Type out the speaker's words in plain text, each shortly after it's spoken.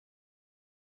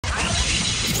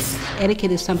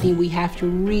etiquette is something we have to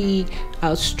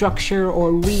restructure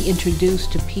or reintroduce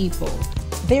to people.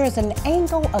 There is an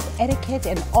angle of etiquette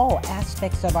in all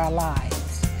aspects of our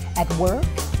lives. At work,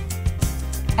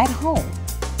 at home,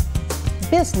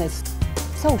 business,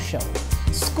 social,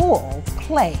 school,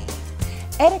 play.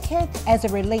 Etiquette as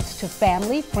it relates to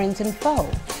family, friends, and foe.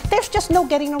 There's just no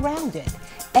getting around it.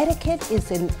 Etiquette is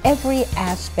in every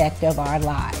aspect of our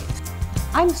lives.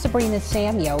 I'm Sabrina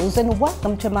Samuels, and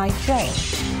welcome to my show,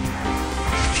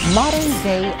 Modern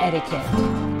Day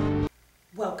Etiquette.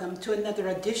 Welcome to another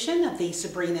edition of the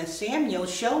Sabrina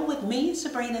Samuels Show with me,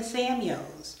 Sabrina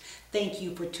Samuels. Thank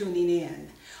you for tuning in.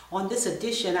 On this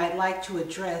edition, I'd like to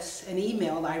address an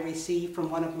email I received from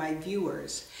one of my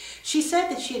viewers. She said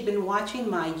that she had been watching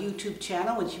my YouTube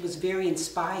channel and she was very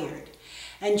inspired.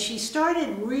 And she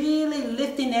started really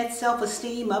lifting that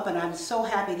self-esteem up, and I'm so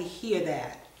happy to hear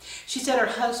that. She said her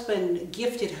husband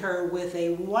gifted her with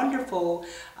a wonderful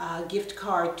gift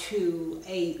card to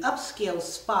an upscale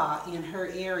spa in her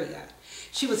area.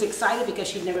 She was excited because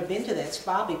she'd never been to that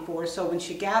spa before, so when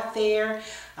she got there,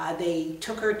 they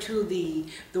took her to the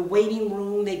waiting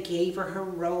room. They gave her her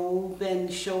robe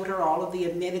and showed her all of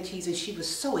the amenities, and she was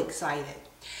so excited.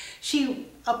 She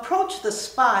approached the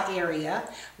spa area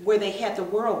where they had the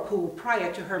whirlpool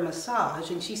prior to her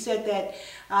massage, and she said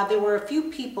that there were a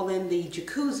few people in the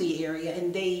jacuzzi area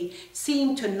and they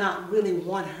seemed to not really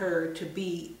want her to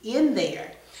be in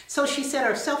there. So she said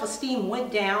her self-esteem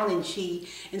went down, and she,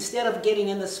 instead of getting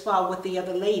in the spa with the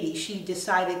other lady, she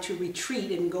decided to retreat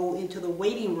and go into the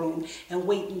waiting room and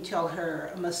wait until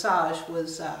her massage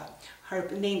was, her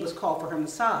name was called for her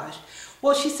massage.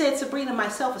 Well, she said, Sabrina, my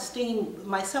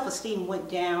self-esteem went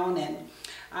down, and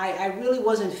I really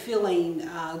wasn't feeling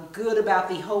good about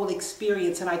the whole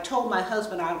experience, and I told my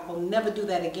husband I will never do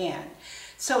that again.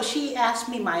 So she asked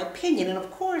me my opinion, and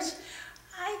of course,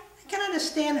 I can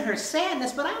understand her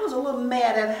sadness, but I was a little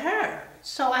mad at her.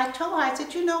 So I told her, I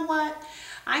said, you know what?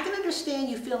 I can understand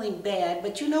you feeling bad,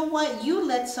 but you know what? You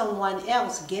let someone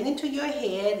else get into your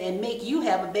head and make you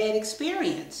have a bad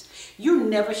experience. You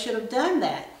never should have done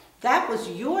that. That was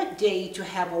your day to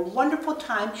have a wonderful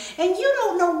time, and you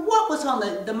don't know what was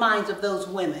on the minds of those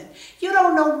women. You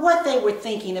don't know what they were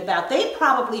thinking about. They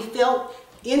probably felt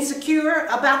insecure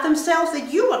about themselves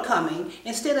that you were coming,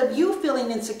 instead of you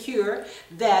feeling insecure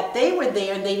that they were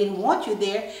there and they didn't want you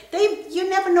there. You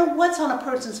never know what's on a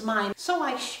person's mind. So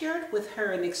I shared with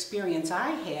her an experience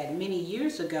I had many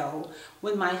years ago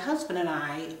when my husband and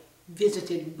I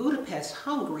visited Budapest,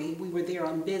 Hungary. We were there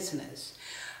on business.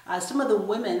 Some of the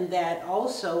women that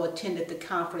also attended the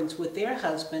conference with their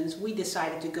husbands, we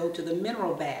decided to go to the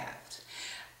mineral baths.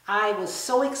 I was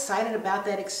so excited about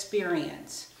that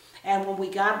experience. And when we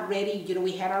got ready, you know,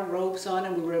 we had our robes on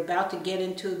and we were about to get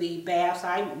into the baths.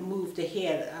 I moved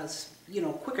ahead,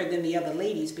 quicker than the other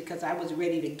ladies, because I was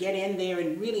ready to get in there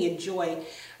and really enjoy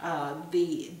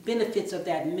the benefits of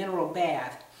that mineral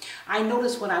bath. I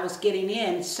noticed when I was getting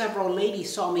in, several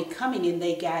ladies saw me coming and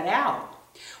they got out.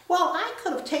 Well, I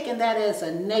could have taken that as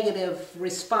a negative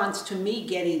response to me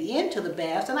getting into the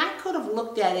baths, and I could have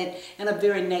looked at it in a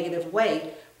very negative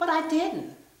way, but I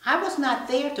didn't. I was not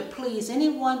there to please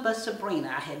anyone but Sabrina.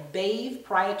 I had bathed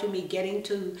prior to me getting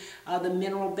to the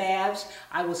mineral baths.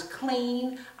 I was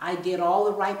clean. I did all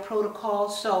the right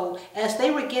protocols. So as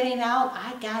they were getting out,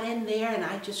 I got in there and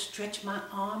I just stretched my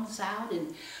arms out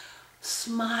and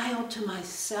smiled to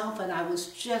myself, and I was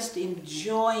just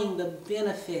enjoying the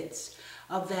benefits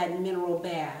of that mineral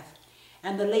bath.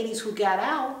 And the ladies who got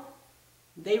out,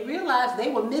 they realized they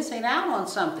were missing out on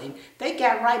something. They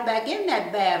got right back in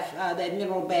that bath, that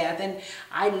mineral bath, and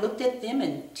I looked at them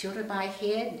and tilted my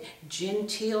head,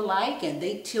 genteel-like, and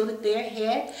they tilted their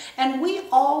head, and we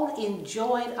all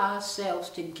enjoyed ourselves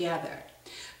together.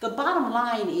 The bottom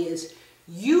line is,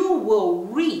 you will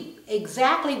reap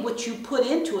exactly what you put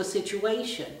into a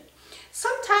situation.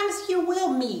 Sometimes you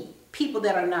will meet people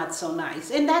that are not so nice,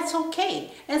 and that's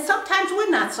okay. And sometimes we're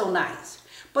not so nice.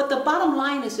 But the bottom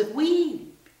line is, if we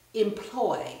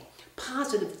employ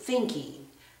positive thinking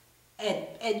and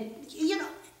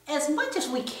as much as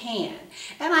we can,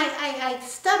 and I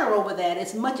stutter over that,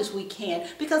 as much as we can,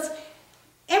 because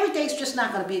every day's just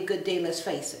not going to be a good day, let's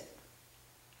face it.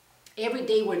 Every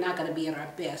day we're not going to be at our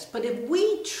best. But if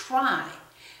we try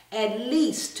at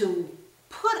least to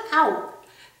put out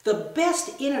the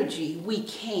best energy we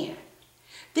can,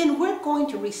 then we're going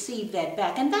to receive that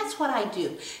back. And that's what I do.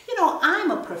 You know,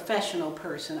 I'm a professional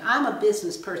person. I'm a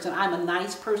business person. I'm a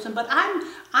nice person, but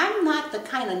I'm not the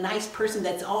kind of nice person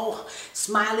that's all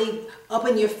smiley up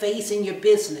in your face in your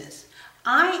business.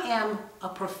 I am a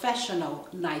professional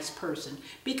nice person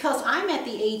because I'm at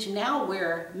the age now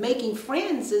where making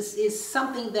friends is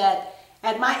something that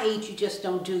at my age you just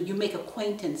don't do. You make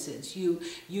acquaintances.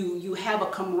 You have a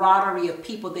camaraderie of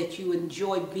people that you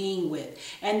enjoy being with,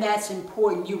 and that's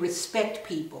important. You respect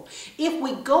people. If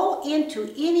we go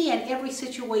into any and every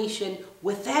situation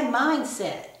with that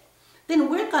mindset, then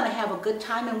we're going to have a good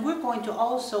time, and we're going to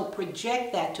also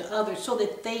project that to others so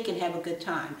that they can have a good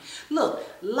time. Look,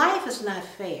 life is not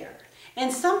fair,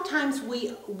 and sometimes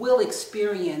we will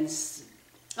experience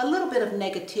a little bit of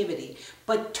negativity,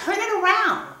 but turn it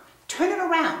around. Turn it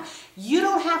around. You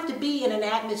don't have to be in an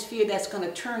atmosphere that's going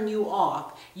to turn you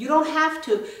off. You don't have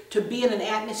to be in an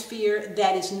atmosphere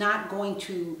that is not going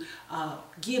to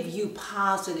give you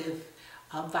positive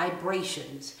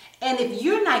vibrations. And if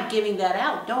you're not giving that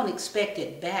out, don't expect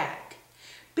it back.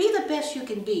 Be the best you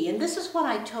can be. And this is what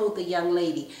I told the young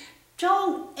lady.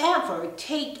 Don't ever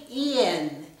take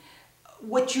in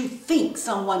what you think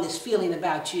someone is feeling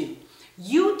about you.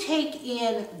 You take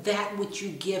in that which you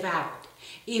give out.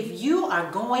 If you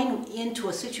are going into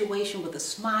a situation with a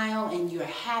smile and you're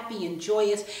happy and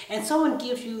joyous and someone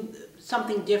gives you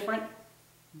something different,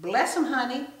 bless them,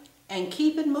 honey, and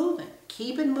keep it moving.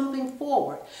 Keep it moving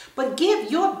forward. But give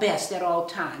your best at all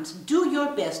times. Do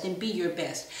your best and be your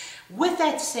best. With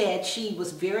that said, she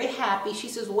was very happy. She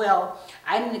says, well,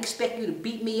 I didn't expect you to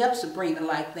beat me up, Sabrina,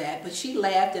 like that. But she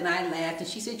laughed and I laughed. And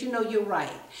she said, you know, you're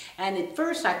right. And at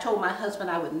first I told my husband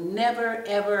I would never,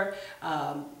 ever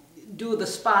do the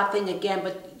spa thing again.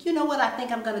 But you know what? I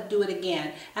think I'm going to do it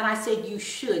again. And I said, you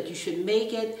should. You should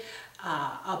make it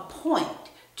a point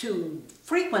to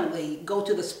frequently go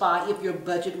to the spa if your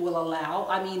budget will allow.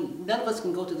 I mean, none of us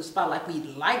can go to the spa like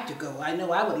we'd like to go. I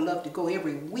know I would love to go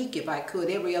every week if I could,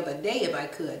 every other day if I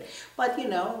could. But, you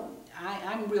know,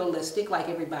 I'm realistic like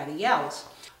everybody else.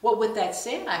 Well, with that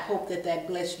said, I hope that that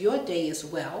blessed your day as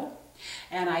well.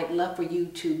 And I'd love for you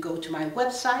to go to my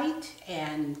website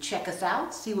and check us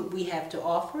out, see what we have to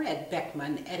offer at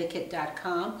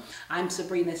BeckmanEtiquette.com. I'm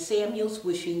Sabrina Samuels,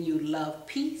 wishing you love,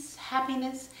 peace,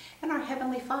 happiness, and our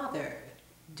Heavenly Father,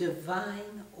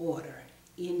 divine order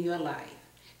in your life.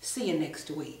 See you next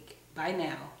week. Bye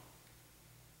now.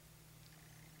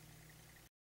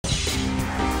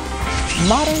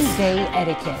 Modern day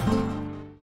etiquette.